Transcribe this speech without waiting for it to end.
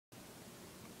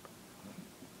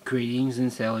Greetings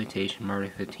and salutation, Marty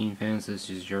 15 fans. This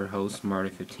is your host, Marty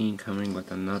 15, coming with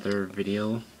another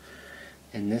video.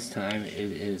 And this time it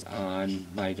is on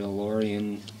my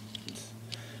Delorean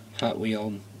Hot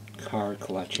Wheel car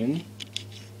collection.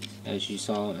 As you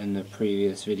saw in the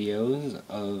previous videos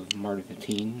of Marty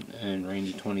 15 and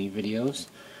Randy 20 videos,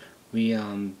 we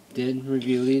did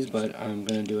review these, but I'm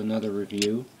going to do another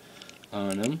review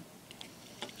on them.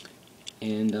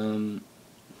 And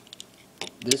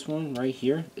this one right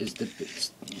here is the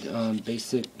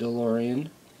basic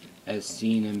Delorean as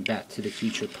seen in Back to the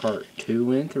Future Part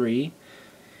 2 and 3.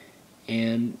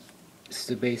 And it's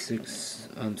the basic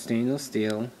stainless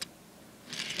steel.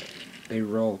 They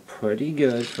roll pretty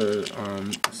good for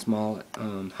a small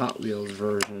Hot Wheels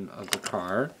version of the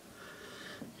car.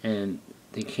 And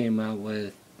they came out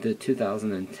with the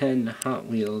 2010 Hot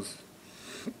Wheels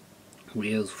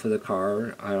for the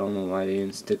car. I don't know why they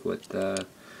didn't stick with the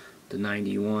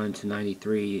 91 to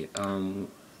 93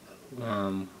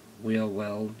 wheel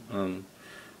well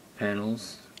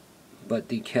panels, but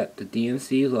they kept the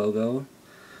DMC logo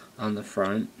on the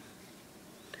front,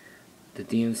 the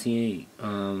DMC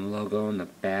logo on the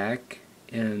back,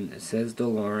 and it says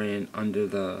Delorean under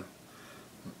the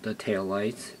tail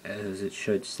lights, as it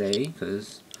should say,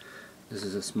 because this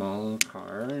is a small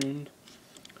car. And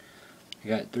I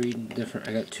got two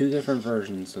different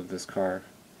versions of this car,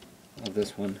 of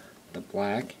this one. The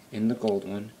black and the gold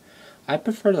one. I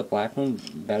prefer the black one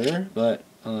better, but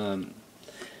the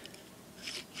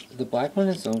black one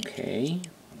is okay,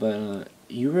 but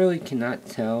you really cannot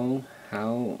tell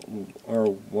how or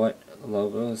what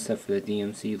logo, except for the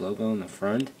DMC logo on the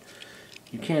front.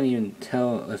 You can't even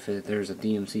tell if there's a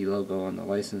DMC logo on the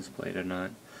license plate or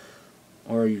not,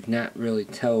 or you cannot really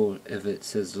tell if it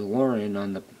says Delorean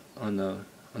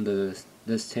under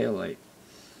this taillight.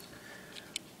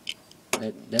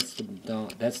 That's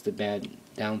the bad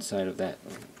downside of that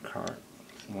car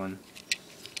one.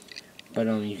 But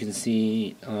you can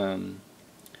see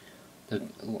the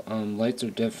lights are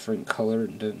different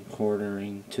colored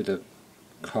according to the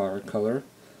car color.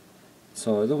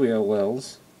 So are the wheel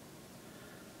wells.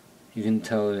 You can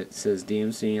tell it says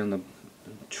DMC on the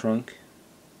trunk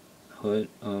hood,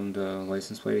 the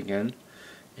license plate again,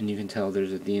 and you can tell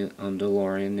there's a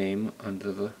Delorean name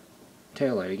under the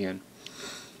taillight again.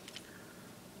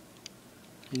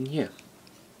 And yeah,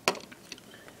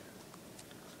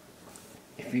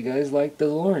 if you guys like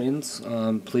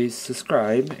DeLoreans, please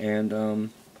subscribe and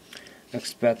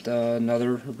expect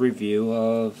another review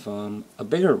of the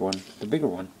bigger one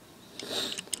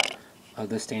of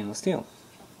the stainless steel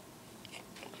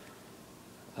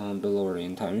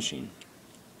DeLorean time machine.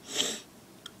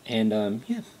 And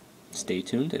yeah, stay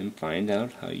tuned and find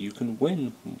out how you can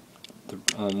win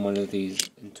one of these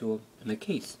in a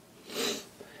case.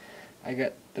 I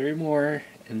got 3 more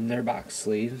in their box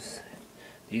sleeves.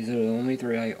 These are the only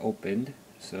 3 I opened,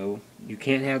 so you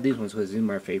can't have these ones because these are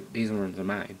my favorite. These ones are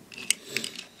mine.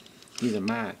 These are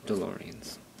my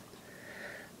Deloreans.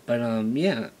 But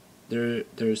yeah,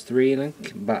 there's 3 in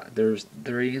there's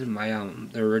 3 in my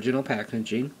the original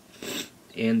packaging,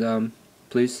 and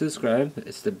please subscribe.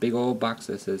 It's the big old box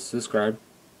that says subscribe,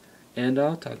 and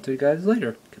I'll talk to you guys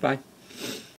later. Goodbye.